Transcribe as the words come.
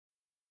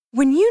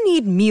When you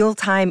need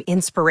mealtime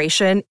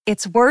inspiration,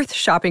 it's worth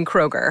shopping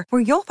Kroger,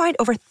 where you'll find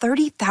over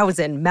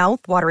 30,000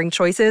 mouth-watering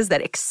choices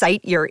that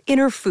excite your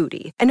inner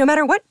foodie. And no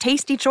matter what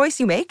tasty choice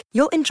you make,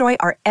 you'll enjoy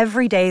our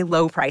everyday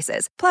low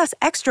prices, plus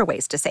extra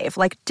ways to save,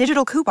 like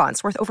digital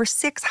coupons worth over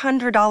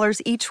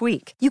 $600 each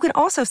week. You can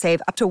also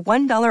save up to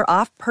 $1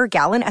 off per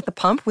gallon at the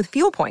pump with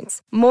fuel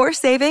points. More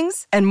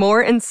savings and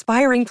more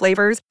inspiring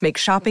flavors make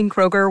shopping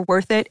Kroger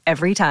worth it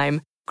every time.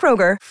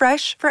 Kroger,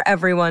 fresh for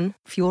everyone.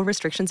 Fuel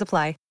restrictions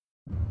apply.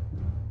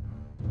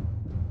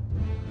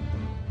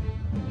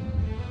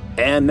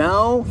 And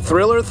now,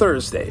 Thriller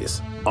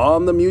Thursdays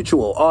on the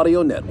Mutual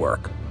Audio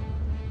Network.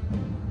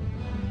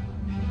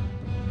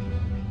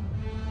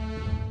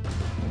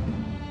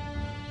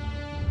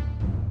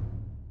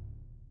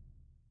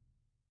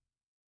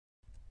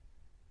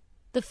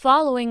 The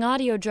following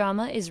audio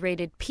drama is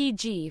rated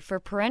PG for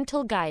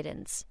parental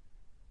guidance.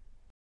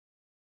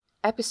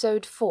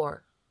 Episode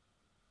 4.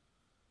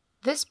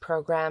 This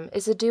program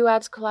is a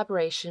Duads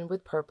collaboration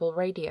with Purple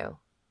Radio.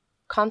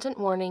 Content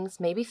warnings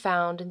may be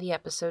found in the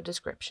episode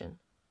description.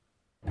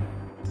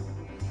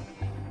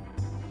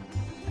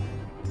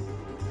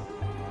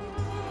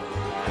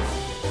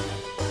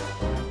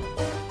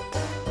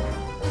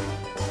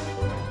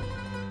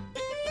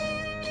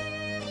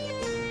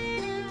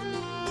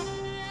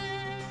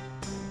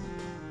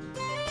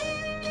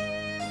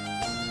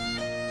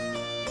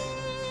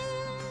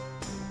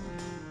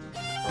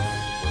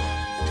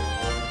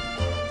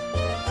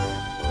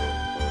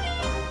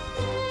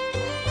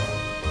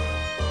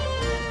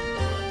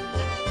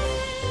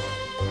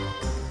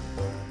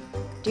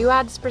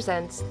 Duads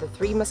presents The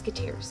Three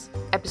Musketeers,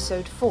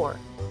 Episode 4,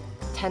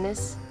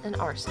 Tennis and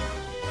Arson.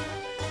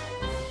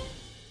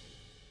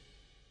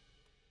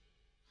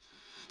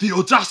 The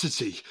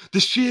audacity,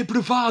 the sheer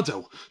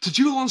bravado, to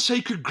duel on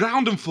sacred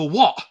ground, and for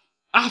what?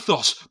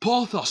 Athos,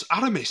 Porthos,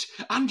 Aramis,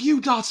 and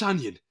you,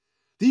 D'Artagnan.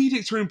 The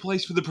edicts are in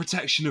place for the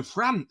protection of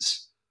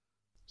France.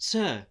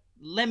 Sir,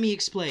 let me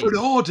explain. For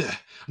order,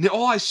 and yet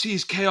all I see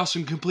is chaos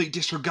and complete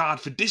disregard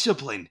for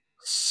discipline.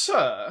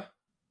 Sir?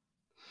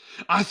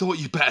 I thought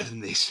you better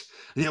than this,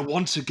 and yet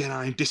once again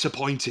I am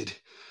disappointed.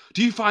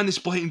 Do you find this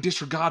blatant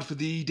disregard for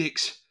the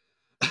edicts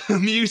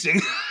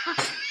amusing?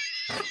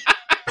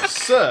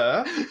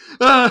 Sir?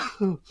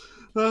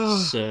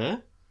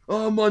 Sir?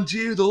 Oh, mon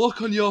Dieu, the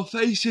look on your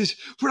face is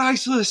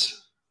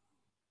priceless.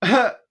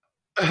 Yeah.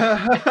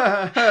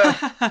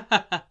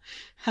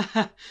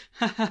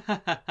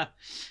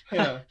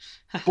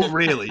 But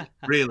really,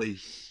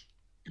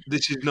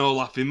 this is no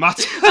laughing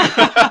matter.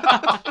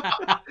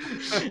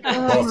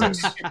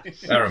 Porthos,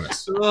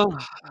 Aramis.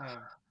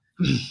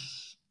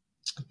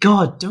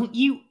 God, don't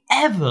you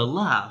ever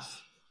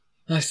laugh.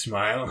 I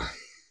smile.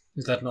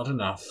 Is that not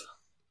enough?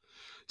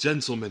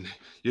 Gentlemen,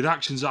 your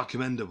actions are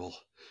commendable,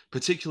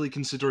 particularly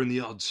considering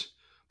the odds.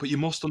 But you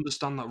must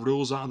understand that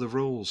rules are the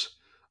rules.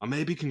 I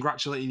may be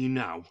congratulating you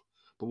now,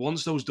 but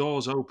once those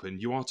doors open,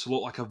 you are to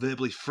look like I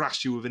verbally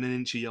thrashed you within an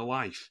inch of your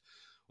life.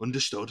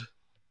 Understood?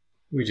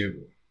 We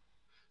do.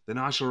 Then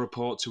I shall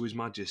report to His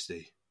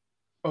Majesty.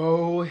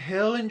 Oh,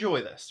 he'll enjoy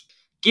this.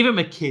 Give him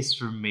a kiss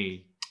from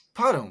me.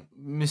 Pardon,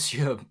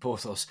 Monsieur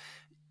Porthos.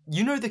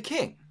 You know the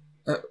king?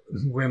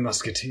 We're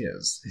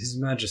musketeers. His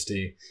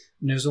Majesty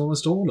knows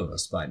almost all of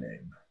us by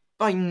name.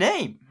 By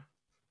name?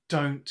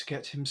 Don't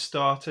get him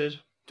started.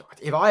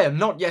 If I am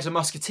not yet a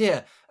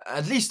musketeer,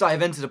 at least I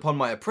have entered upon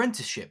my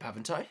apprenticeship,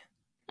 haven't I?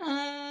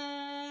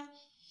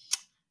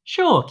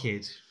 Sure,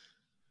 kid.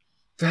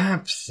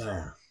 Perhaps,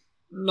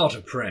 not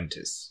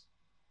apprentice.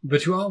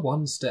 But you are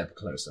one step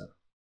closer.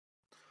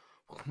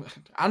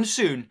 And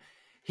soon,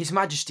 His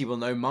Majesty will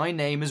know my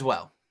name as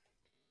well.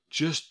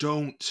 Just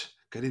don't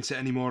get into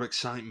any more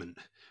excitement.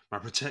 My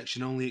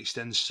protection only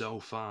extends so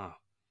far.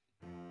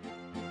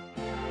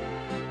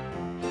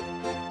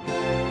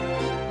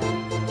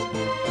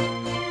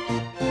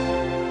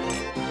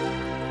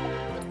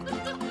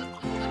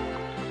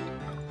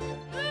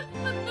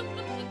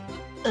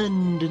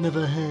 And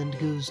another hand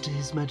goes to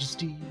His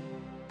Majesty.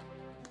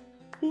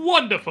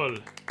 Wonderful!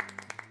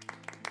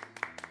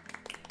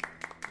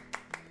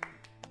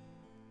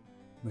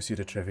 Monsieur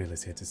de Treville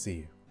is here to see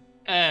you.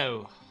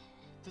 Oh,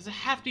 does it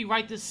have to be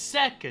right this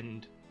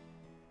second?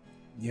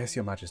 Yes,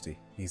 Your Majesty.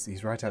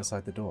 He's right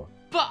outside the door.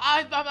 But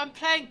I'm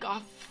playing...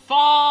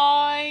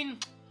 fine!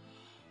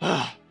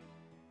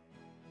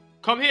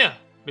 Come here,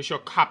 Monsieur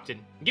Captain.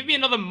 Give me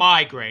another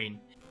migraine.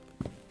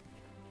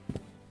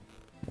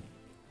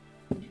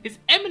 His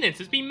Eminence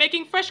has been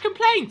making fresh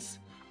complaints.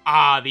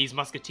 These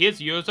musketeers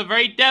of yours are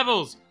very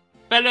devils.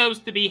 Fellows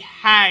to be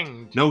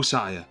hanged. No,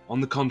 sire.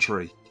 On the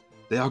contrary.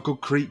 They are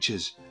good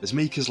creatures, as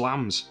meek as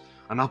lambs,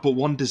 and have but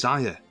one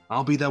desire.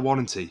 I'll be their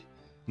warranty,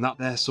 and that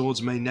their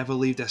swords may never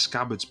leave their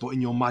scabbards but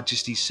in your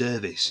Majesty's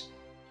service.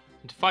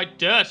 And to fight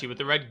dirty with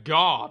the Red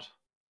Guard.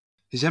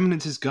 His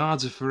Eminence's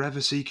guards are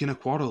forever seeking a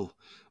quarrel.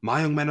 My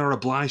young men are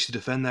obliged to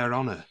defend their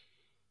honour.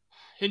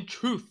 In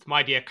truth,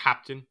 my dear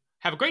Captain,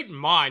 I have a great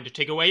mind to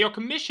take away your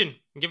commission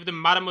and give it to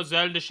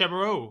Mademoiselle de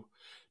Chemereau.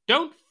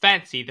 Don't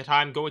fancy that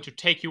I am going to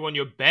take you on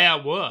your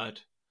bare word.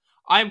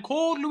 I am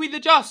called Louis the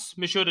Just,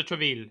 Monsieur de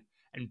Treville,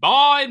 and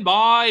by and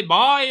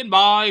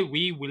by,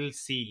 we will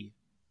see.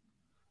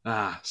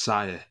 Ah,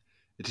 sire,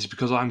 it is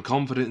because I am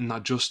confident in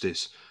that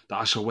justice that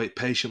I shall wait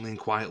patiently and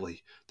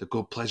quietly the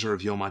good pleasure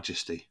of your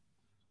majesty.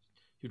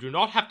 You do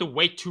not have to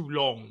wait too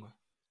long.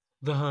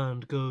 The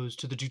hand goes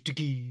to the Duc de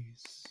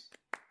Guise.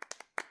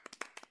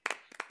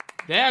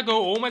 There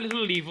go all my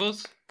little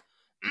levers.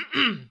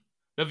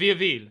 La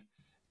Vieilleville,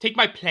 take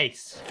my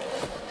place.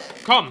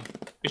 Come,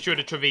 Monsieur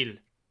de Treville.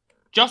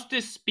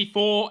 Justice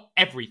before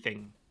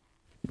everything.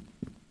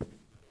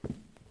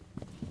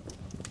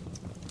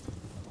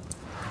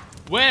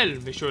 Well,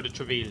 Monsieur de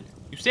Treville,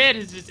 you say it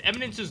is His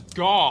Eminence's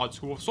guards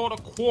who have sought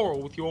a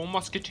quarrel with your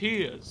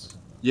musketeers.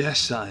 Yes,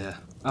 sire,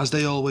 as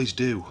they always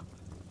do.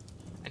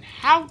 And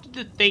how did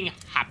the thing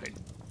happen?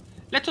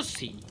 Let us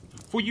see,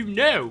 for you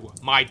know,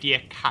 my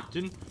dear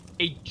captain,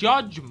 a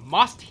judge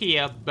must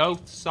hear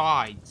both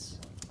sides.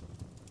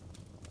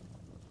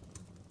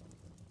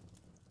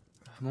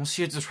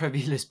 Monsieur de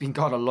Treville has been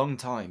gone a long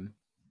time.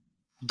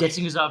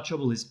 Getting us out of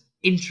trouble is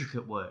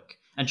intricate work,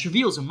 and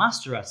Treville's a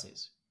master at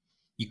it.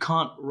 You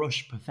can't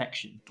rush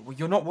perfection.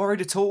 You're not worried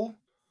at all?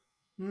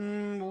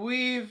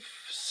 We've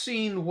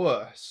seen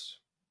worse.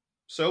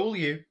 So will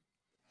you.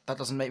 That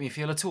doesn't make me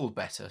feel at all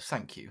better,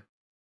 thank you.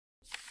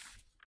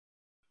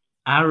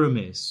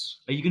 Aramis,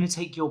 are you going to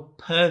take your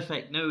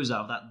perfect nose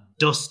out of that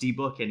dusty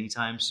book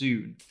anytime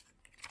soon?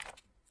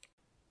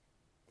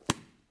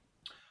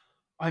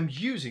 I'm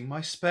using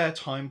my spare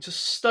time to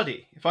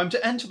study. If I'm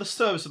to enter the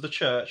service of the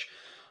church,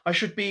 I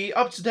should be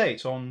up to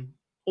date on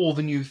all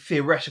the new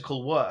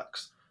theoretical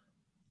works.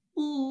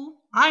 Ooh,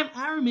 I'm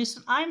Aramis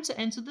and I'm to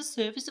enter the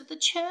service of the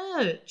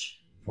church.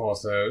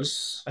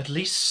 Porthos. At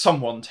least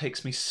someone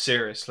takes me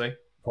seriously.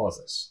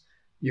 Porthos,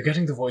 you're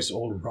getting the voice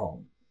all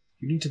wrong.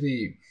 You need to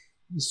be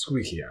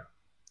squeakier.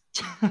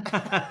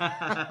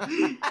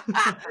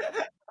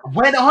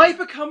 When I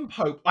become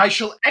Pope, I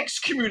shall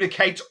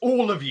excommunicate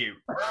all of you.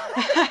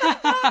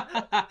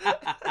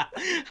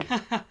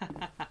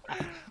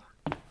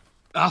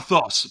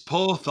 Athos,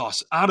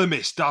 Porthos,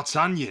 Aramis,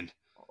 D'Artagnan.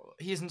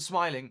 He isn't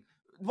smiling.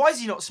 Why is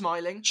he not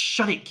smiling?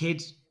 Shut it,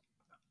 kid.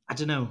 I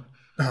don't know.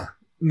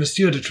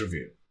 Monsieur de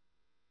Treville,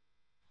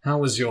 how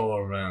was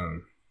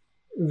your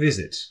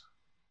visit?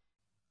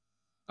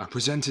 I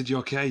presented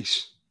your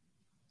case.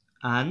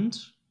 And?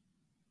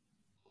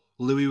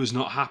 Louis was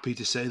not happy,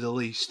 to say the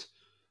least.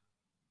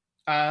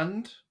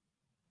 And?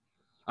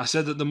 I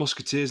said that the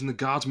musketeers and the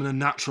guardsmen are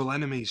natural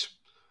enemies.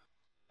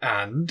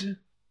 And?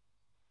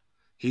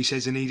 He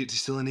says an edict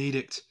is still an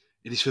edict.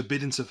 It is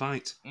forbidden to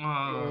fight.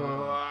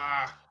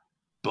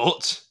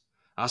 But,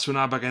 as when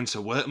I began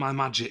to work my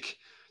magic,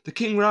 the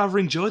king rather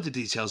enjoyed the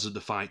details of the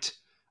fight,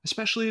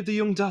 especially of the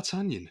young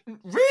D'Artagnan.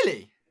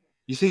 Really?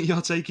 You think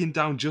your taking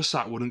down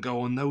Jussac wouldn't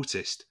go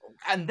unnoticed?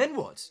 And then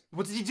what?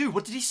 What did he do?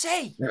 What did he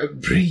say?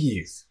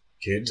 Breathe,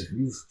 kid.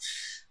 You've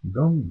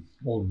gone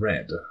all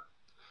red.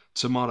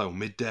 Tomorrow,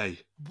 midday.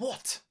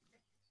 What?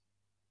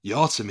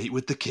 You're to meet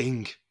with the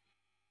king.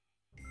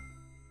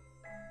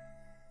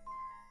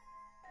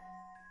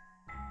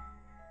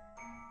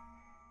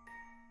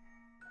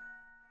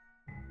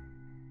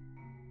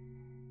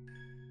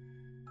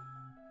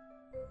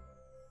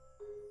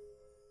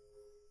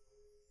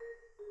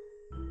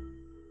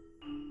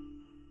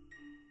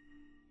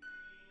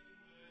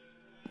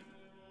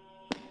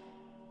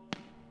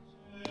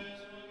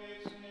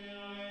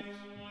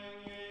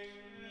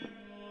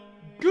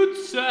 Good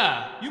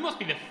sir, you must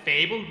be the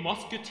fabled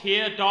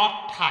musketeer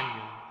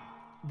D'Artagnan.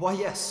 Why,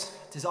 yes,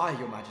 'tis I,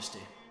 your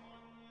majesty.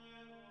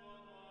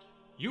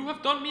 You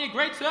have done me a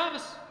great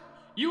service.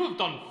 You have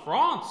done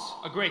France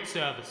a great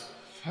service.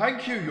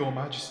 Thank you, your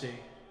majesty.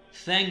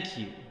 Thank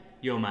you,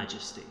 your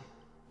majesty.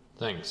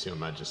 Thanks, your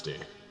majesty.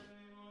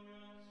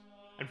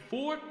 And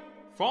for it,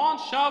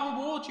 France shall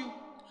reward you,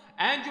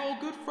 and your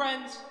good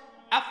friends,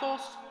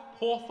 Athos,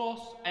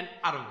 Porthos, and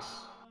Aramis.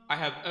 I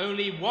have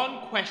only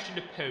one question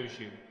to pose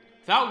you,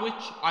 without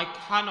which I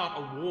cannot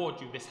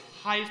award you this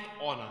highest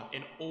honour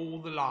in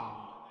all the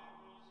land.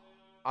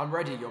 I'm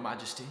ready, your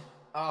majesty.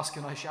 Ask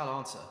and I shall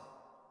answer.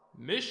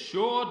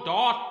 Monsieur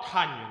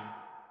D'Artagnan,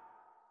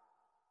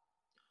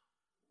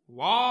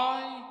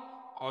 why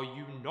are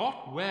you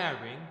not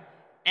wearing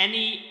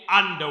any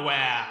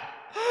underwear?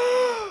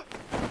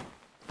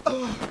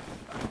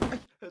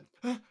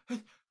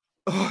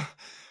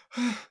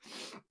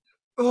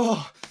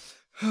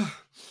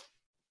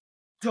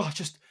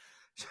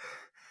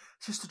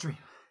 Just a dream.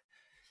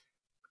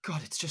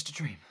 God, it's just a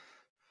dream.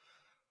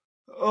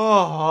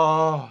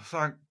 Oh,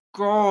 thank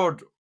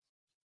God.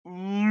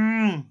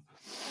 Oh,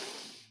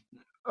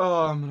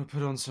 I'm gonna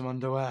put on some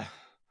underwear.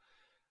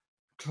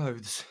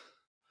 Clothes.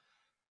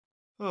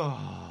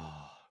 Oh.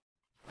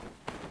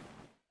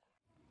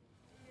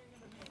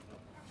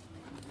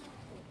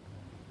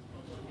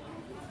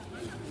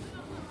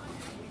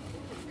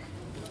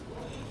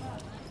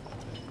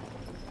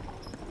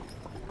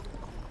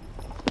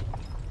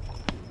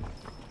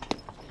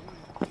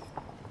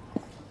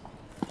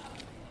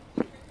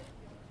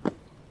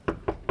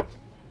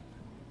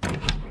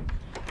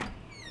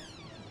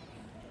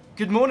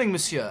 Good morning,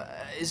 monsieur.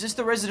 Is this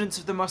the residence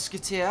of the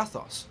Musketeer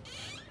Athos?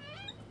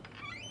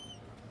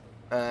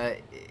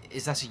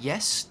 Is that a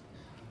yes?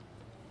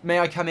 May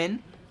I come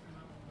in?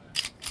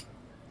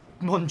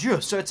 Mon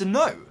Dieu, so it's a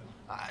no.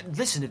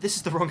 Listen, if this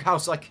is the wrong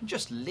house, I can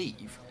just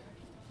leave.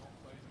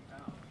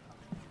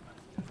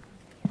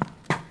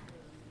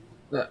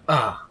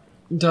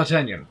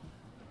 D'Artagnan.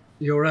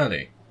 You're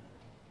early.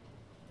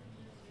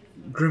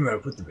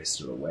 Grimaud, put the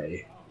pistol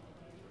away.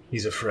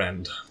 He's a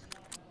friend.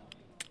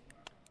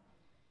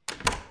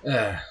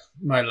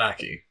 My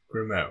lackey,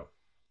 Grimaud.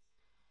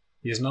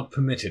 He is not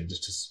permitted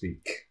to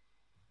speak.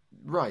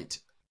 Right.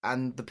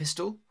 And the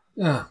pistol?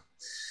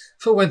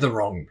 For when the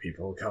wrong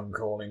people come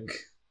calling.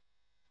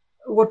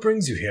 What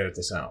brings you here at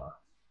this hour?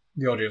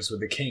 The audience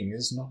with the king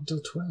is not until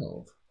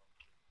 12.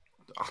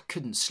 I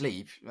couldn't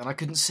sleep, and I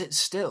couldn't sit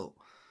still.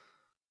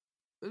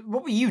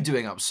 What were you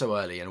doing up so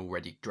early and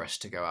already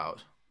dressed to go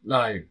out?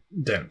 I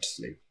don't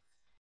sleep.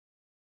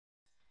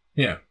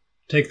 Here,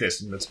 take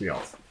this and let's be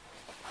off.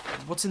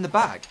 What's in the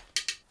bag?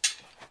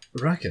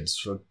 Rackets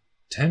for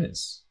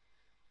tennis.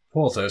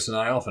 Porthos and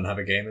I often have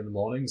a game in the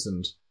mornings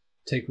and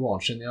take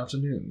watch in the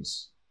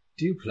afternoons.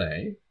 Do you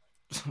play?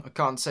 I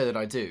can't say that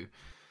I do.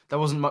 There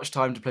wasn't much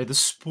time to play the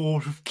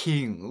Sport of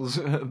Kings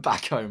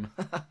back home.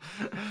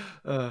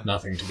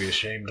 Nothing to be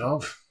ashamed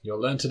of.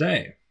 You'll learn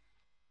today.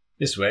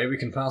 This way we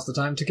can pass the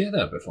time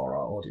together before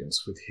our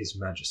audience with His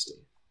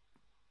Majesty.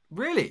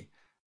 Really?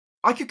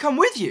 I could come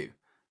with you?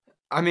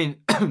 I mean,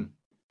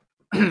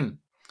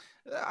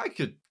 I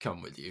could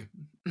come with you.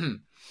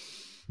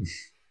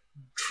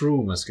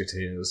 True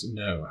musketeers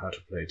know how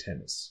to play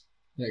tennis.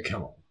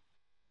 Come on.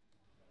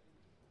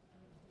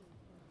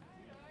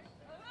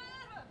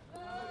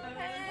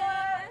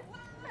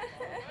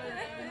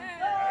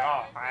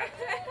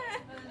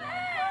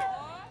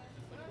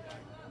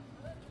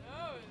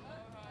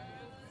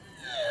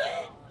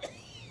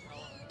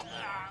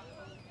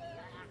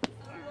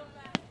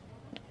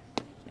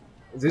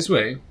 This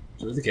way,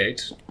 through the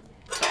gate.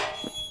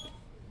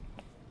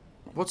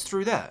 What's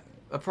through there?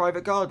 A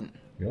private garden?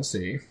 You'll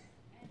see.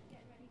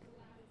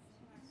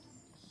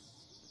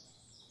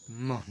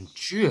 Mon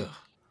Dieu.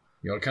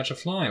 You'll catch a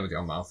fly with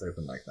your mouth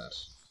open like that.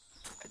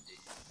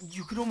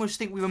 You could almost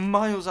think we were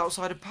miles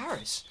outside of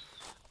Paris.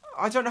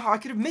 I don't know how I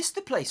could have missed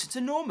the place. It's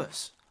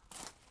enormous.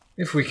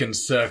 If we can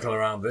circle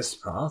around this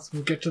path,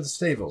 we'll get to the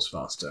stables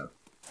faster.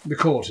 The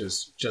court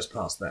is just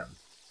past them.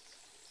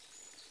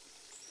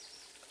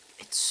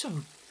 It's so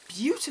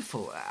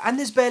beautiful, and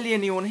there's barely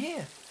anyone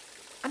here.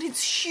 And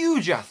it's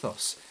huge,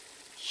 Athos.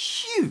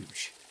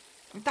 Huge.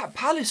 That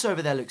palace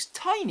over there looks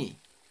tiny.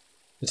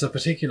 It's a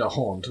particular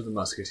haunt of the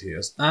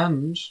musketeers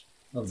and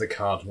of the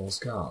cardinal's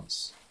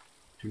guards.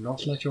 Do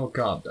not let your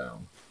guard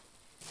down.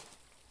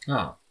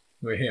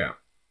 We're here.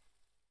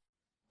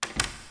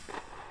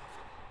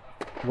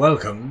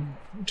 Welcome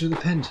to the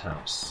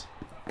penthouse.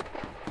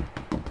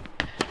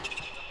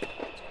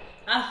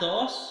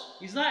 Athos,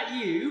 is that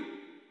you?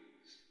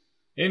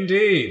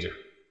 Indeed.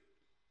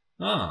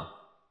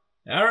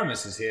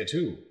 Aramis is here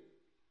too.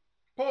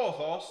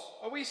 Porthos,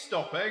 are we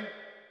stopping?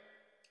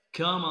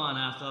 Come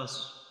on,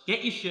 Athos.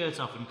 Get your shirt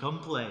off and come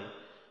play.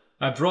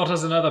 I brought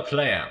us another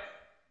player.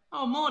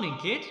 Oh, morning,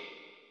 kid.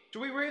 Do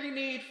we really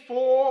need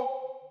 4?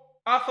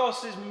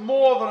 Athos is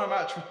more than a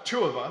match for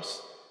 2 of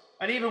us,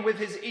 and even with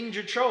his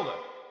injured shoulder.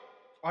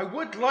 I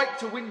would like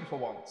to win for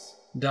once.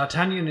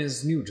 D'Artagnan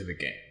is new to the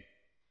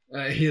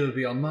game. He'll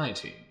be on my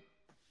team.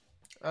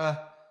 All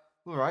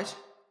right.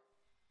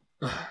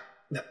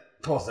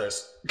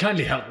 Porthos,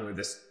 kindly help me with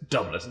this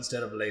doublet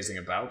instead of lazing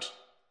about.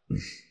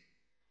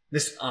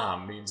 This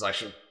arm means I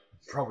should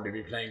probably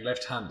be playing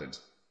left-handed.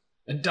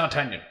 And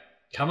D'Artagnan,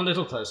 come a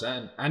little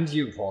closer, and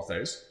you,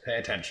 Porthos, pay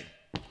attention.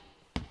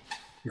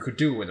 You could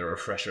do with a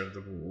refresher of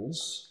the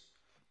rules.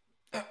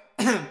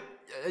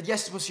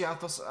 Yes, Monsieur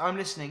Athos, I'm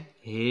listening.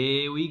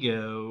 Here we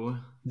go.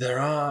 There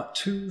are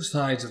 2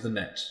 sides of the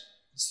net,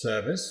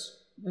 service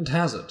and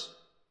hazard.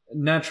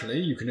 Naturally,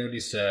 you can only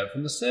serve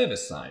from the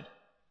service side.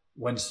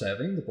 When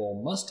serving, the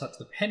ball must touch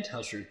the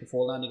penthouse roof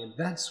before landing in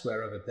that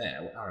square over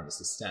there where Aramis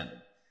is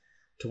standing.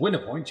 To win a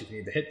point, you can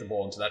either hit the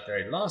ball into that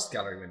very last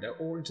gallery window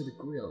or into the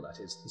grille, that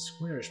is, the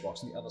squarish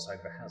box on the other side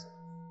of the hazard.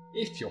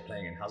 If you're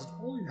playing in hazard,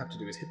 all you have to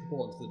do is hit the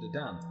ball into the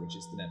didante, which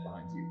is the net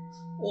behind you.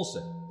 Also,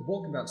 the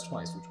ball can bounce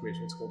twice, which creates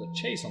what's called a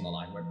chase on the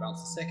line where it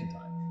bounces the second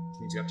time. Which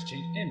means you have to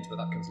change ends, but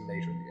that comes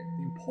later in the game.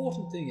 The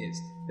important thing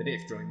is that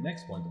if, during the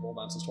next point, the ball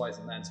bounces twice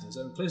and lands in a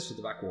zone closer to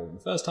the back wall than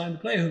the first time, the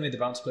player who made the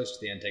bounce closer to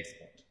the end takes the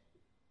point.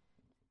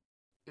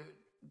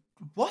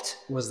 What?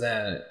 Was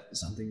there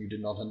something you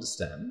did not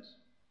understand?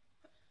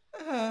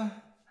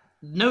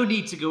 No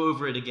need to go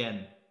over it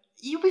again.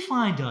 You'll be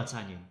fine,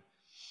 D'Artagnan.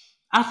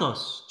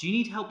 Athos, do you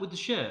need help with the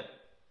shirt?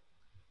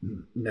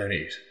 No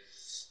need.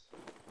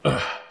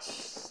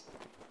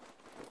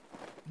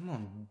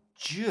 Mon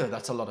Dieu,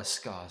 that's a lot of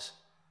scars.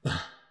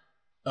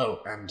 Oh,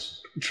 and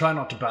try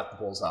not to bat the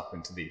balls up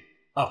into the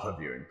upper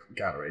viewing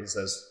galleries,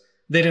 as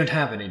they don't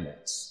have any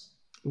nets.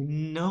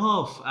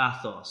 Enough,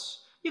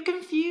 Athos. You're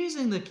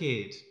confusing the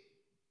kid.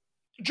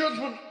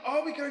 Gentlemen,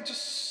 are we going to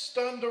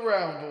stand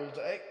around all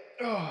day?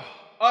 Oh,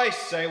 I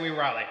say we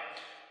rally.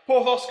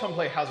 Porthos, come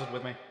play hazard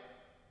with me.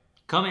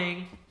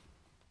 Coming.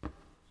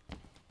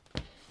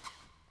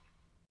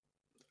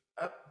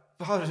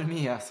 Pardon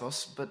me,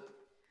 Athos, but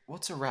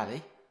what's a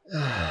rally?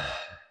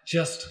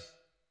 Just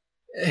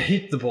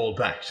hit the ball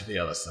back to the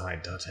other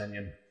side,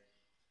 D'Artagnan.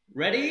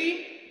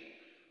 Ready?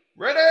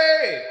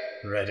 Ready!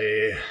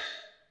 Ready.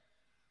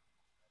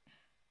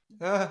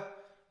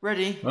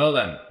 Ready. Well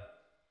then,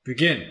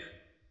 begin.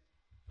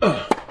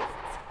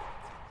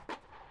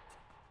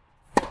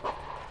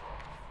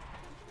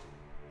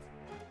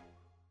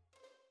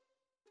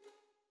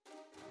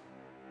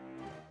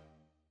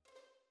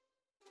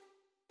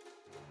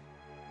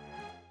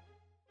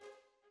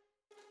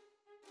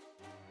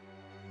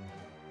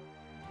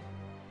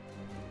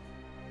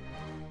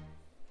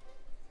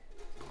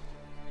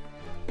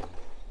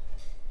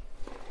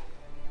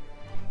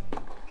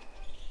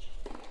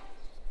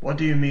 What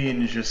do you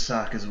mean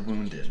Jussac is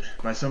wounded?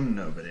 By some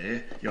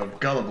nobody? You're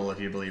gullible if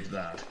you believe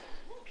that.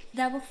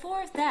 There were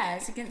 4 of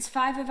theirs against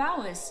 5 of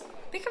ours.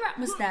 Bicarat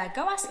was there.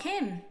 Go ask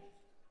him.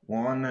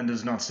 One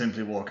does not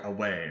simply walk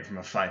away from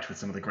a fight with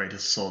some of the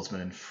greatest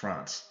swordsmen in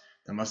France.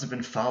 There must have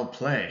been foul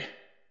play.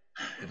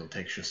 It'll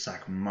take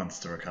Jussac months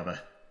to recover.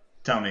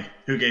 Tell me,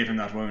 who gave him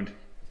that wound?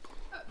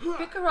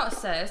 Bicarat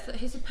says that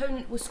his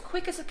opponent was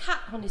quick as a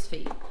cat on his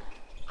feet.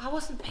 I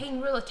wasn't paying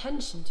real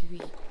attention, to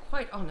be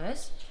quite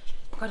honest.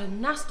 Got a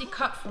nasty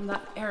cut from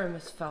that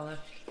Aramis fellow.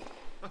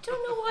 I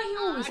don't know why he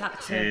always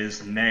acts so.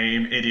 His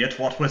name, idiot.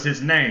 What was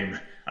his name?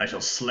 I shall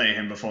slay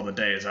him before the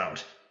day is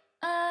out.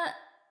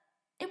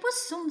 It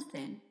was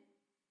something.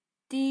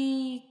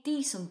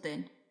 D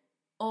something.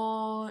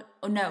 Or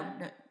no.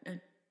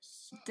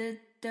 The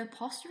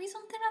apostrophe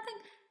something, I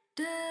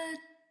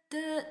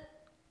think.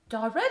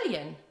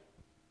 Darelian?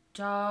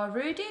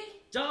 Darudi?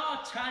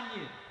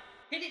 D'Artagnan!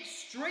 Hit it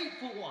straight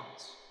for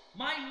once!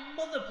 My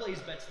mother plays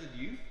better than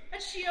you,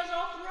 and she has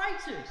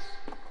arthritis.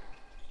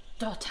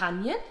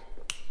 D'Artagnan?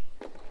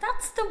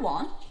 That's the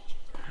one.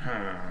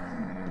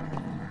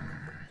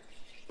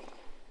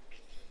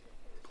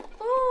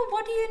 Oh,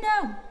 what do you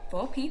know?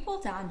 4 people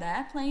down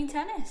there playing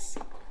tennis.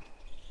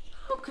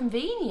 How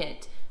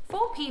convenient.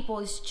 4 people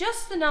is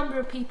just the number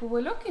of people we're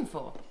looking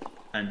for.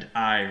 And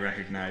I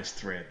recognize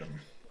 3 of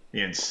them. The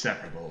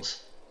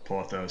inseparables.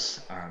 Porthos,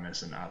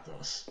 Aramis, and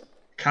Athos.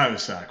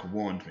 Cahusac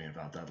warned me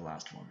about that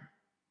last one.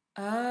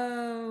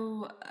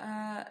 Oh,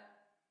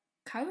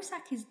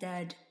 Cahusac is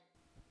dead.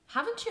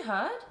 Haven't you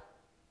heard?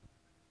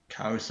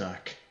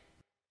 Cahusac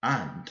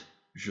and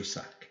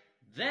Jussac.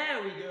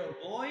 There we go,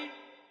 boy.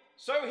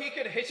 So he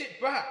can hit it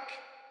back.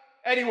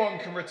 Anyone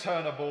can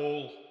return a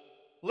ball.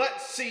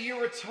 Let's see you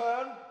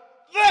return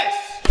this!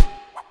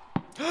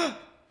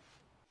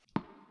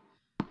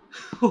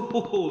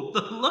 Oh,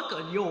 the look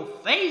on your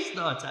face,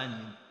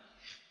 D'Artagnan.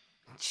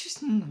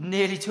 Just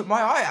nearly took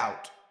my eye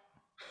out.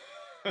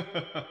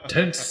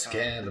 Don't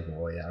scare the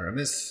boy,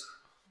 Aramis.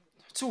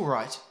 It's all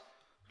right.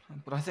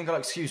 But I think I'll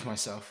excuse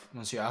myself,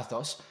 Monsieur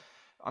Athos.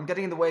 I'm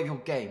getting in the way of your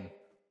game.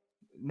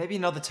 Maybe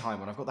another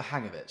time when I've got the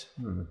hang of it.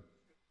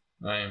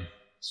 I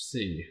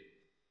see.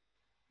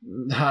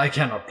 I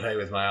cannot play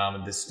with my arm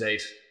in this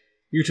state.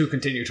 You two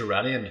continue to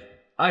rally, and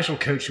I shall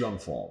coach you on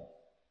form.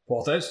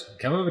 Porthos,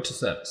 come over to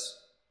service.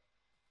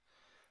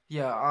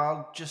 Yeah,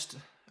 I'll just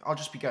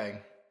be going.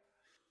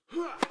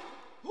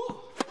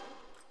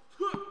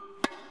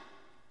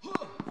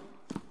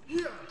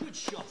 Good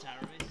shot,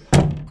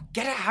 Aramis.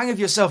 Get a hang of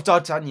yourself,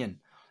 D'Artagnan.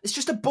 It's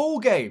just a ball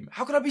game.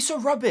 How can I be so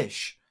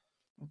rubbish?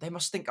 They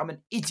must think I'm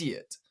an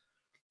idiot.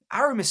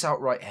 Aramis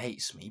outright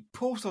hates me.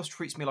 Porthos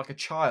treats me like a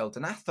child,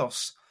 and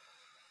Athos...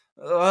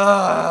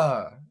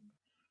 Ugh.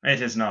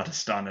 It is not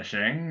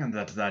astonishing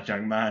that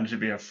young man should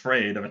be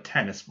afraid of a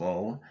tennis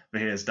ball, for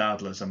he is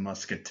doubtless a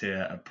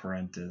musketeer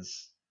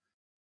apprentice.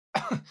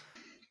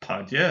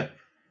 Pardieu.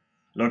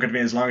 Look at me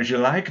as long as you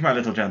like, my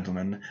little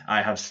gentleman.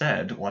 I have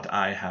said what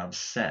I have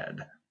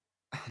said.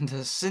 And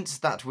since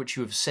that which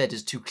you have said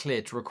is too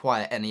clear to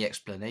require any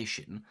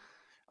explanation,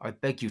 I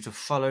beg you to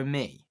follow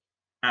me.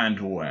 And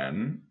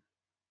when?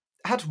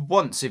 At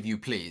once, if you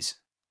please.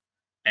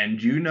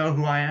 And you know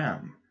who I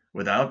am,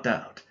 without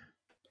doubt.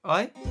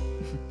 I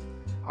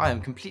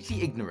am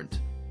completely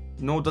ignorant,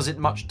 nor does it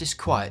much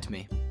disquiet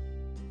me.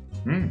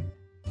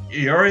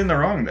 You're in the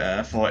wrong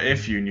there, for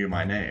if you knew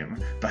my name,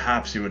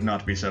 perhaps you would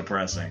not be so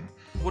pressing.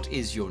 What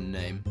is your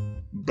name?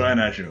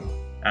 Bernajoux,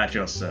 at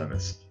your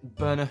service.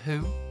 Berna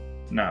who?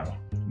 No,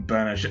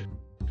 Bernajoux.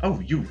 Oh,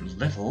 you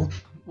little...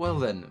 Well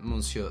then,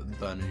 Monsieur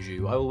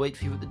Bernajoux, I will wait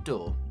for you at the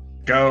door.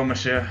 Go,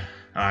 monsieur.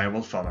 I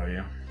will follow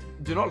you.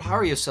 Do not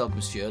hurry yourself,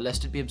 monsieur,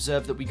 lest it be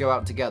observed that we go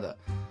out together.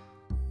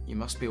 You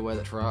must be aware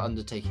that for our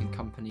undertaking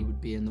company would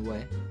be in the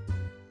way.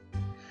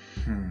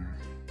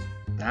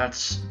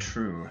 That's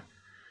true.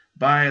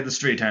 By the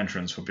street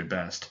entrance would be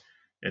best.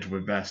 It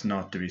would be best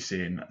not to be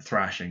seen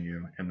thrashing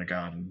you in the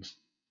gardens.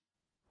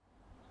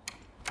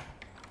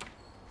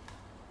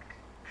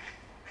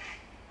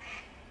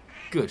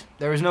 Good.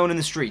 There is no one in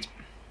the street.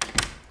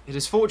 It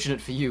is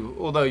fortunate for you,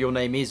 although your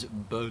name is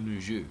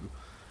Bernajoux,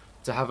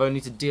 to have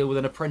only to deal with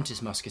an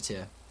apprentice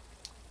musketeer.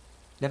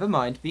 Never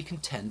mind, be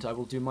content, I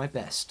will do my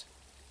best.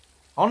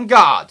 On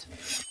guard!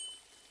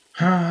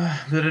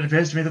 But it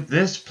appears to me that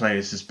this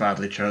place is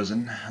badly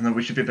chosen, and that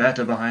we should be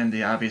better behind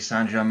the Abbey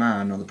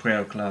Saint-Germain or the Puy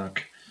au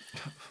Clerc.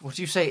 What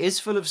you say is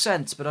full of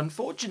sense, but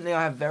unfortunately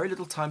I have very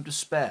little time to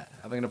spare,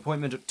 having an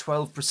appointment at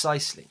 12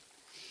 precisely.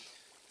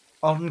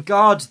 On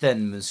guard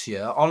then,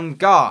 monsieur, on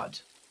guard!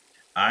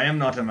 I am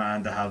not a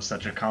man to have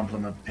such a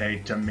compliment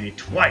paid to me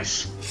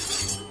twice.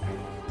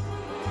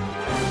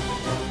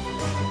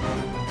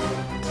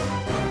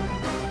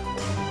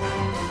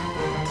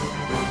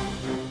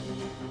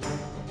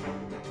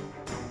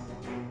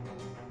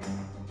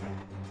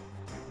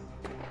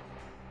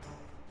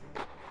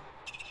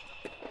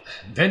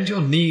 Bend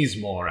your knees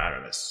more,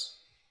 Aramis.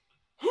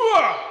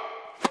 Oh,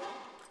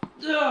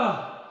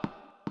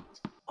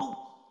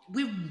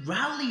 we're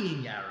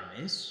rallying,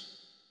 Aramis.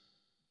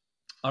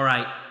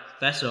 Alright,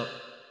 fess up.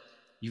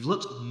 You've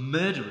looked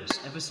murderous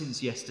ever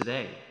since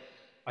yesterday.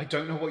 I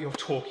don't know what you're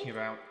talking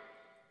about.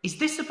 Is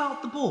this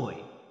about the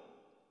boy?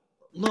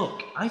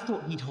 Look, I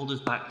thought he'd hold us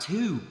back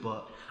too,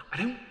 but... I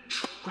don't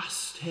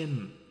trust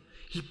him.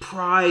 He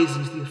pries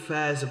into the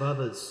affairs of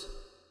others.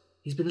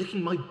 He's been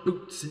licking my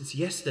boots since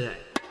yesterday.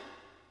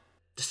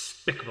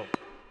 Despicable.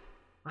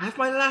 I have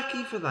my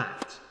lackey for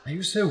that. Are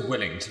you so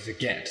willing to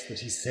forget that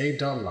he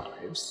saved our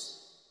lives?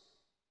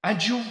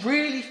 And you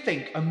really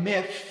think a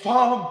mere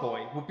farm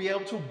boy will be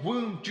able to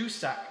wound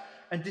Jussac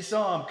and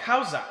disarm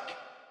Cahusac?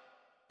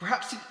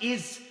 Perhaps it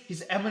is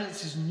His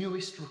Eminence's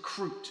newest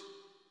recruit.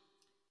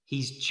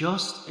 He's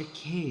just a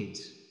kid.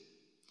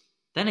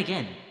 Then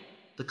again,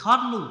 the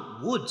Cardinal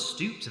would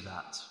stoop to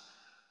that.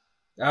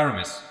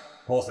 Aramis,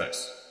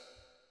 Porthos,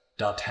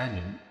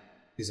 D'Artagnan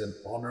is an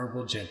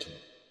honourable gentleman,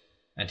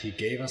 and he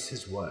gave us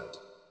his word.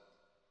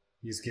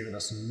 He has given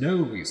us no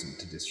reason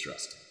to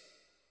distrust him.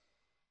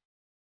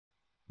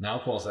 Now,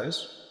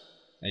 Porthos,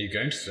 are you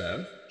going to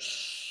serve?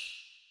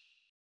 Shh.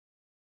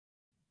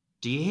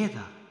 Do you hear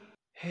that?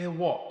 Hear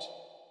what?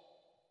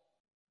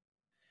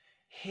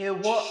 Hear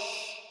what?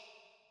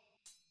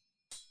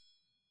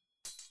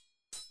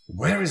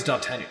 Where is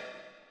D'Artagnan?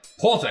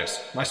 Porthos,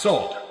 my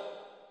sword!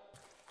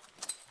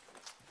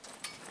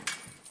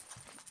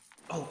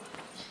 Oh,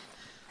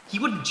 he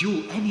wouldn't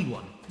duel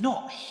anyone.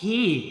 Not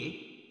here.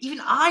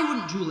 Even I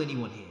wouldn't duel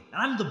anyone here.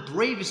 And I'm the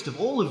bravest of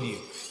all of you.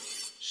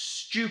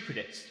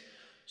 Stupidest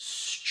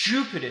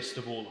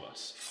of all of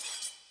us.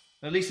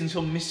 At least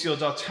until Monsieur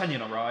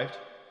D'Artagnan arrived.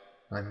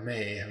 I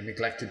may have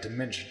neglected to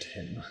mention to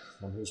him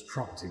on whose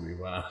property we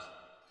were.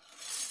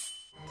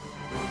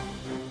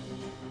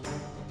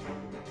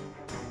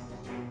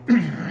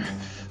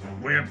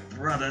 We're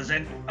brothers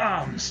in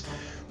arms.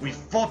 We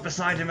fought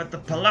beside him at the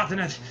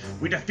Palatinate.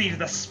 We defeated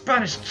the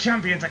Spanish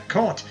champions at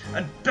court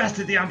and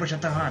bested the ambush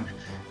at Tahan.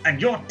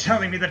 And you're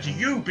telling me that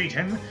you beat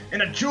him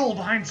in a duel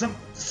behind some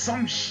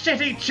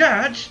shitty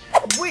church?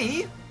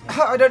 We?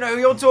 I don't know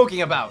who you're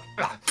talking about.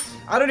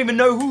 I don't even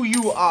know who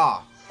you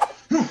are.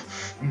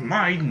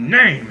 My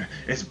name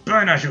is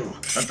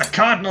Bernajoux of the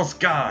Cardinal's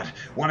Guard,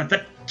 one of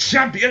the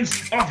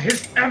champions of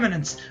His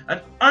Eminence,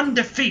 and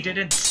undefeated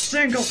in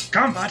single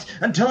combat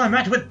until I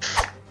met with...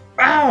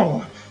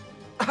 Ow!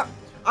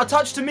 A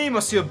touch to me,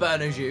 Monsieur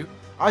Bernajoux.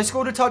 I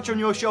scored a touch on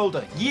your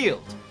shoulder.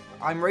 Yield.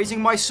 I'm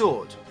raising my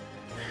sword.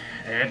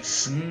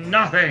 It's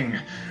nothing.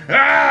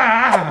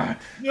 Ah!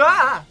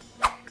 Ah!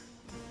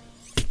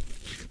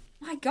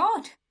 My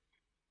God,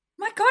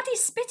 he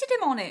spitted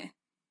him on it.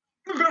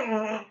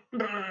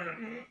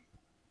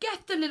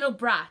 Get the little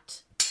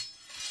brat.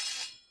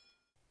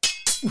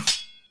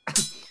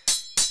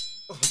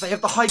 They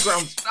have the high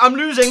ground. I'm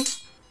losing.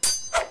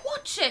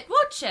 Watch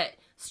it.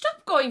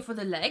 Stop going for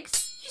the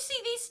legs. You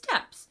see these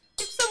steps?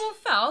 If someone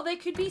fell, they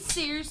could be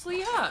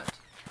seriously hurt.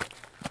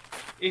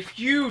 If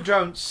you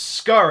don't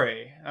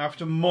scurry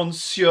after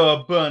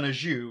Monsieur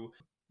Bernajoux,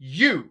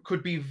 you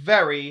could be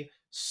very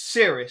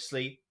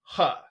seriously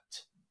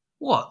hurt.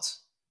 What?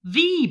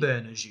 The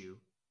Bernajoux?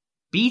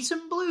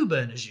 Beaten blue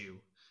Bernajoux?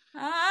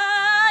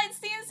 It's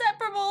the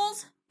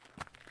Inseparables.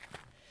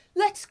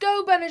 Let's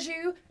go,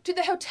 Bernajoux, to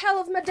the hotel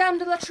of Madame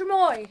de la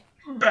Tremoille.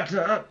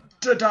 Better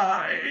to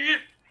die.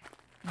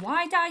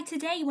 Why die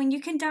today when you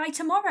can die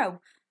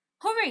tomorrow?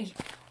 Hurry!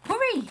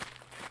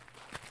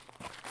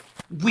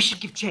 We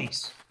should give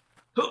chase.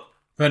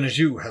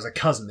 Bernajoux has a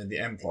cousin in the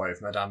employ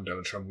of Madame de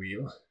la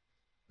Tremoille.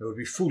 It would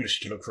be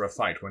foolish to look for a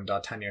fight when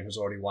D'Artagnan has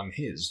already won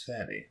his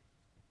fairly.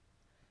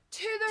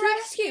 To the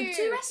rescue!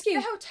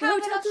 The hotel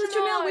de la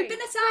Tremoille! We've been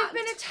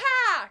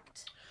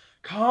attacked!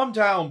 Calm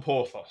down,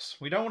 Porthos.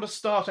 We don't want to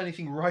start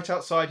anything right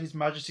outside His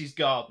Majesty's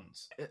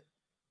gardens.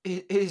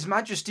 His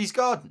Majesty's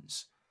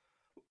gardens?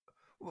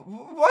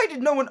 Why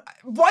didn't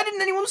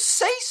anyone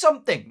say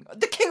something?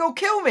 The king will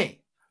kill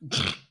me!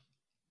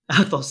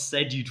 Athos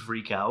said you'd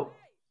freak out.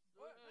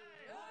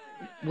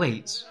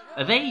 Wait,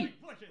 are they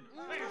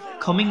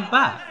coming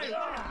back?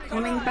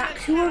 Coming back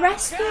to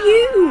arrest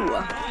you!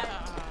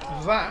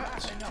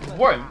 That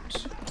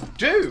won't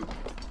do.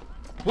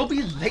 We'll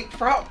be late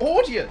for our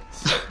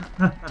audience.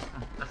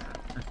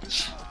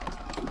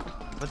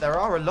 but there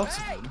are a lot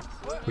of them.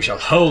 We shall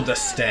hold the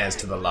stairs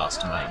to the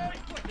last man,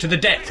 to the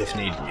death if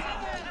need be.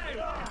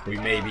 We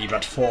may be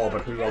but 4,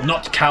 but we will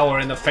not cower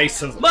in the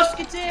face of...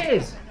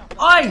 Musketeers!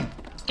 Aye!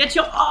 Get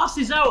your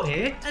asses out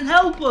here and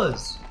help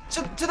us!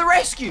 To the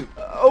rescue!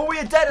 Or we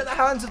are dead at the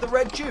hands of the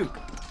Red Duke.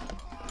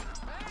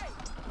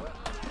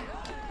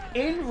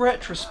 In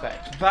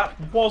retrospect, that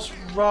was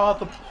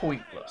rather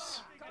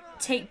pointless.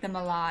 Take them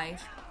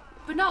alive.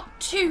 But not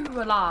too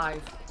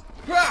alive.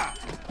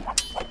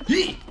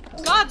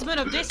 Guardsmen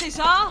of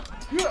Dessessart,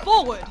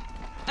 forward!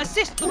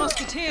 Assist the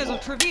Musketeers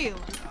of Treville.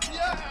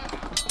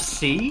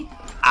 See?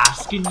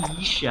 Ask and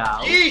ye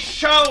shall. Ye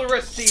shall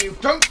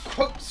receive! Don't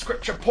quote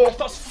scripture,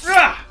 Porthos!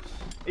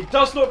 It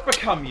does not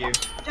become you.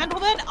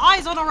 Gentlemen,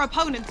 eyes on our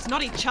opponents,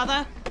 not each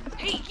other.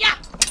 Hey, yeah!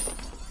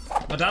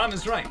 Madame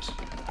is right.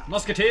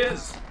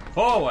 Musketeers,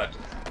 forward!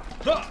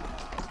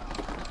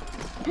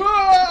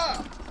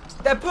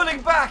 They're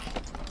pulling back!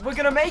 We're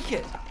gonna make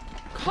it!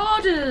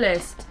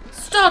 Cardinalist,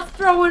 start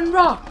throwing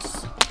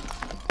rocks!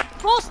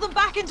 Force them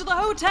back into the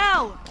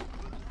hotel!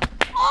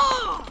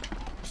 Oh!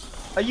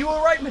 Are you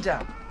alright,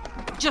 madame?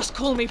 Just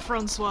call me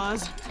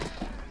Francoise.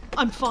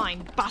 I'm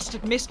fine.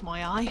 Bastard missed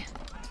my eye.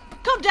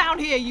 Come down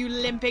here, you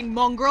limping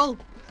mongrel.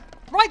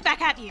 Right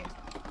back at you.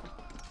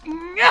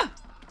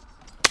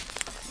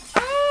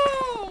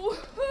 Ow!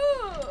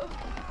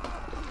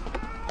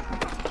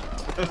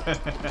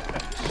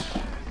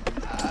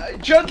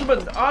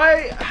 Gentlemen,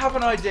 I have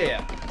an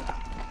idea.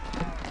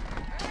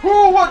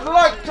 Who would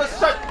like to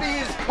set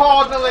these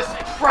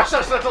Cardinalists'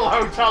 precious little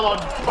hotel on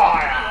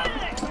fire?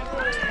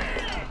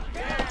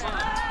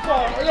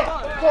 Fire!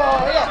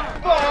 Fire!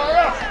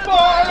 Fire!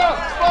 Fire!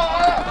 Fire!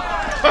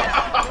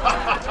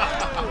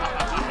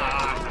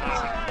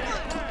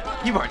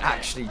 You won't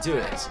actually do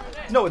it.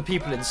 Not with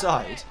people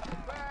inside.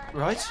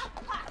 Right?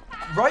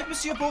 Right,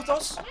 Monsieur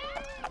Porthos?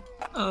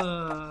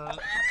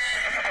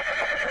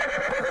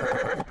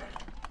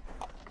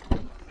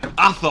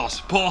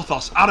 Athos,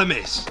 Porthos,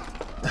 Aramis!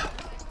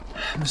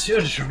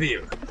 Monsieur de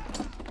Treville,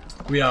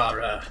 we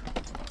are,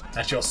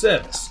 at your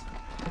service.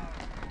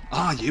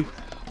 Are you?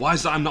 Why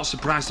is that I'm not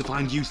surprised to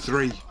find you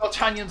 3?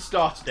 D'Artagnan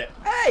started it.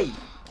 Hey!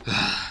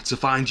 To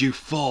find you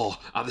 4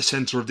 at the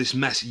centre of this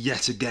mess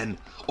yet again.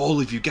 All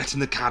of you get in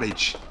the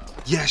carriage.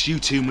 Yes, you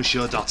too,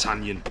 Monsieur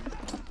D'Artagnan.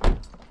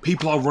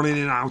 People are running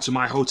in and out of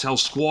my hotel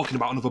squawking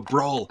about another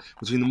brawl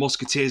between the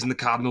Musketeers and the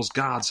Cardinal's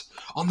guards.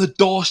 On the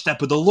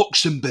doorstep of the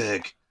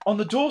Luxembourg. On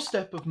the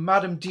doorstep of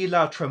Madame de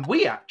la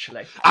Tremouille,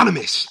 actually.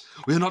 Aramis,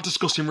 we are not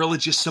discussing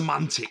religious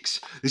semantics.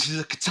 This is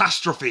a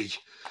catastrophe.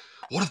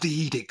 What of the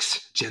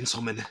edicts,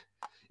 gentlemen?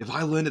 If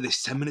I learned of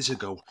this 10 minutes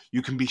ago,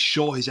 you can be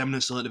sure His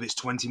Eminence learned of it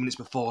 20 minutes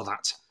before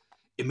that.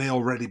 It may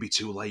already be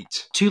too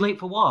late. Too late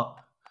for what?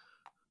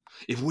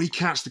 If we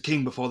catch the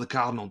king before the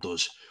Cardinal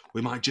does,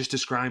 we might just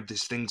describe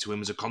this thing to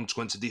him as a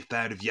consequence of the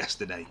affair of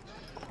yesterday,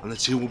 and the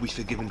two will be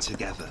forgiven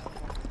together.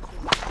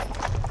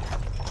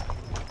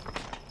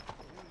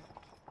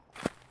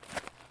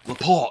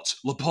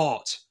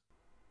 Laporte!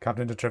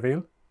 Captain de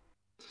Treville?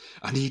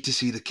 I need to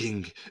see the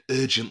king,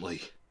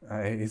 urgently.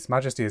 His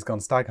Majesty has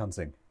gone stag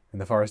hunting in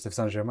the forest of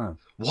Saint-Germain.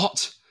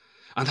 What?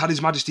 And had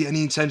His Majesty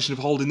any intention of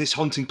holding this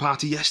hunting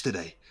party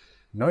yesterday?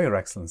 No, Your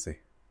Excellency.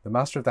 The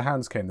Master of the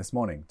Hounds came this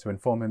morning to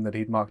inform him that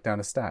he'd marked down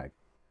a stag.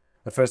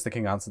 At first the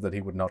king answered that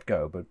he would not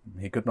go, but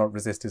he could not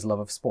resist his love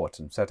of sport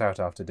and set out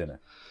after dinner.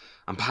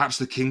 And perhaps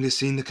the king has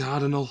seen the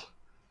Cardinal?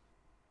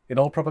 In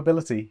all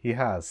probability, he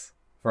has,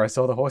 for I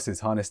saw the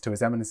horses harnessed to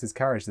His Eminence's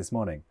carriage this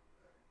morning.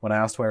 When I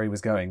asked where he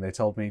was going, they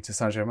told me to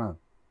Saint-Germain.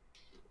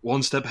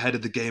 One step ahead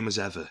of the game as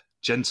ever.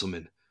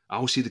 Gentlemen, I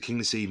will see the king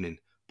this evening,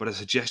 but I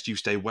suggest you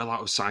stay well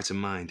out of sight and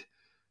mind.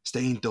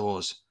 Stay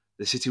indoors.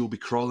 The city will be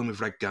crawling with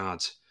red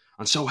guards.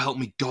 And so help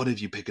me God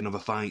if you pick another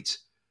fight,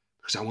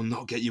 because I will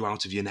not get you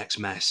out of your next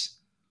mess.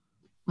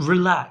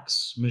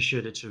 Relax,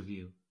 Monsieur de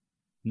Treville.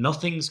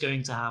 Nothing's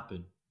going to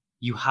happen.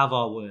 You have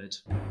our word.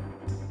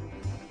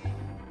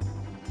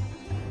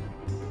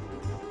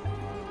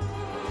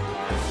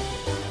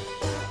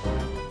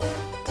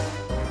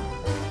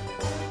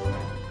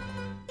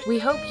 We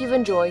hope you've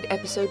enjoyed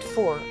episode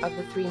 4 of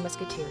The Three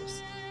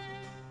Musketeers.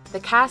 The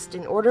cast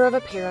in order of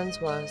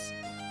appearance was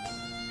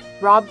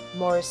Rob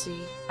Morrissey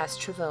as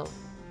Treville,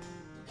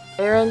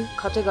 Aaron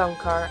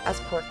Kotegonkar as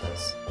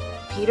Porthos,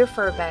 Peter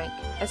Furbank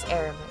as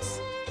Aramis,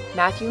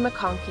 Matthew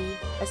McConkey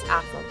as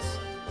Athos,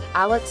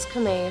 Alex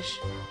Kameish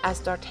as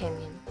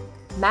D'Artagnan,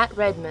 Matt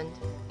Redmond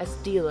as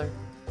Dealer,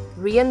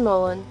 Rian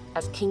Mullen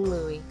as King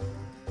Louis,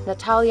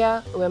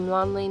 Natalia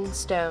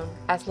Wimlanlin-Stone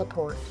as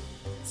Laporte,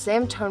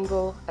 Sam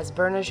Turnbull as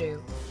Bernajoux,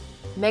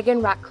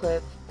 Megan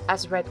Ratcliffe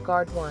as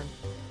Redguard 1,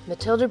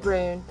 Matilda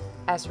Brune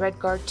as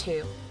Redguard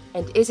 2,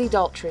 and Izzy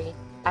Daltrey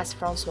as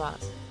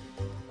Francoise.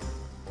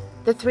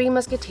 The Three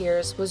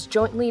Musketeers was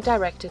jointly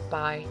directed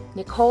by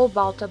Nicole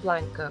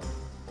Balta-Blanco,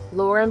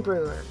 Lauren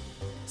Brewer,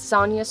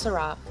 Sonia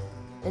Saraf,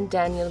 and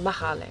Daniel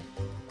Mahale.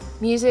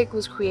 Music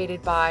was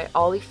created by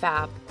Ollie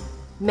Fab,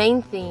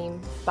 main theme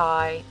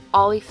by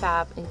Ollie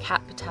Fab and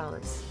Kat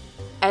Patalis.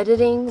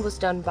 Editing was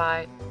done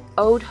by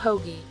Ode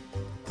Hoagie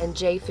and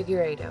Jay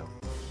Figueredo.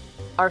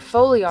 Our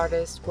Foley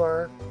artists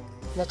were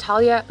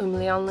Natalia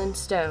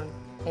Umleonlin-Stone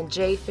and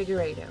Jay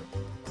Figueiredo.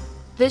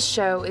 This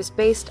show is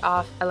based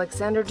off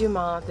Alexander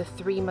Dumas' The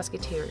Three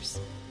Musketeers.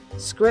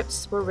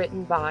 Scripts were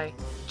written by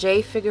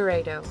Jay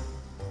Figueiredo,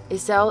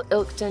 Isel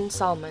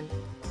Ilkton-Salmon,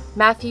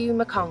 Matthew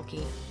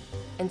McConkey,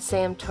 and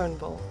Sam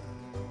Turnbull.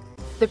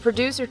 The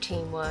producer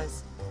team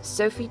was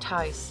Sophie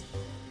Tice,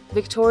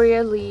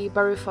 Victoria Lee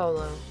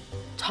Barufolo,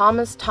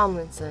 Thomas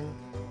Tomlinson,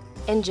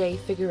 and Jay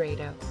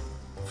Figueiredo.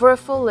 For a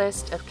full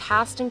list of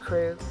cast and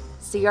crew,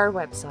 see our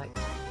website.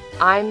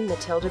 I'm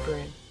Matilda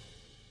Brune.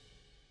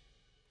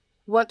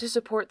 Want to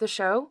support the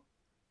show?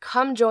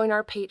 Come join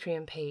our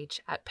Patreon page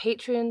at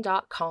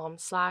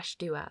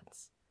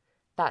patreon.com/duads.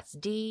 That's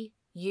DUADS.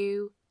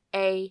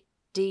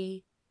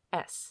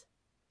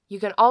 You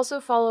can also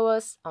follow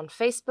us on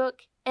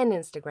Facebook and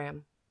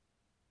Instagram.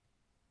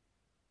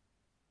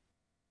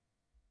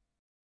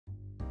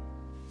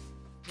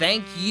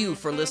 Thank you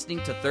for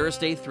listening to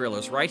Thursday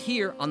Thrillers right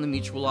here on the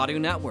Mutual Audio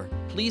Network.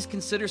 Please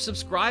consider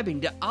subscribing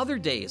to other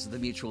days of the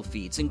Mutual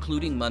feeds,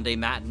 including Monday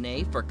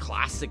Matinee for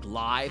classic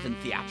live and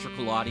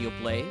theatrical audio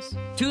plays,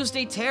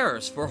 Tuesday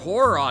Terrors for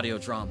horror audio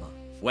drama,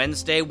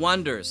 Wednesday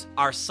Wonders,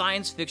 our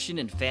science fiction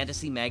and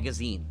fantasy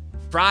magazine,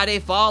 Friday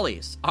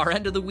Follies, our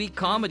end-of-the-week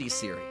comedy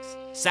series,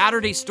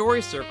 Saturday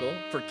Story Circle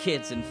for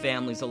kids and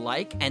families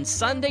alike, and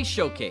Sunday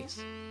Showcase,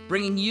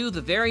 bringing you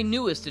the very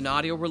newest in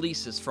audio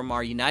releases from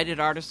our United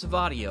Artists of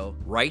Audio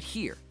right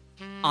here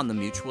on the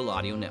Mutual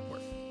Audio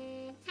Network.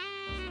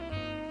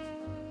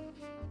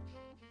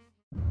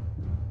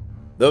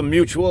 The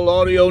Mutual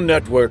Audio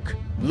Network,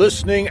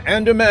 listening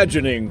and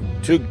imagining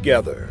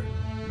together.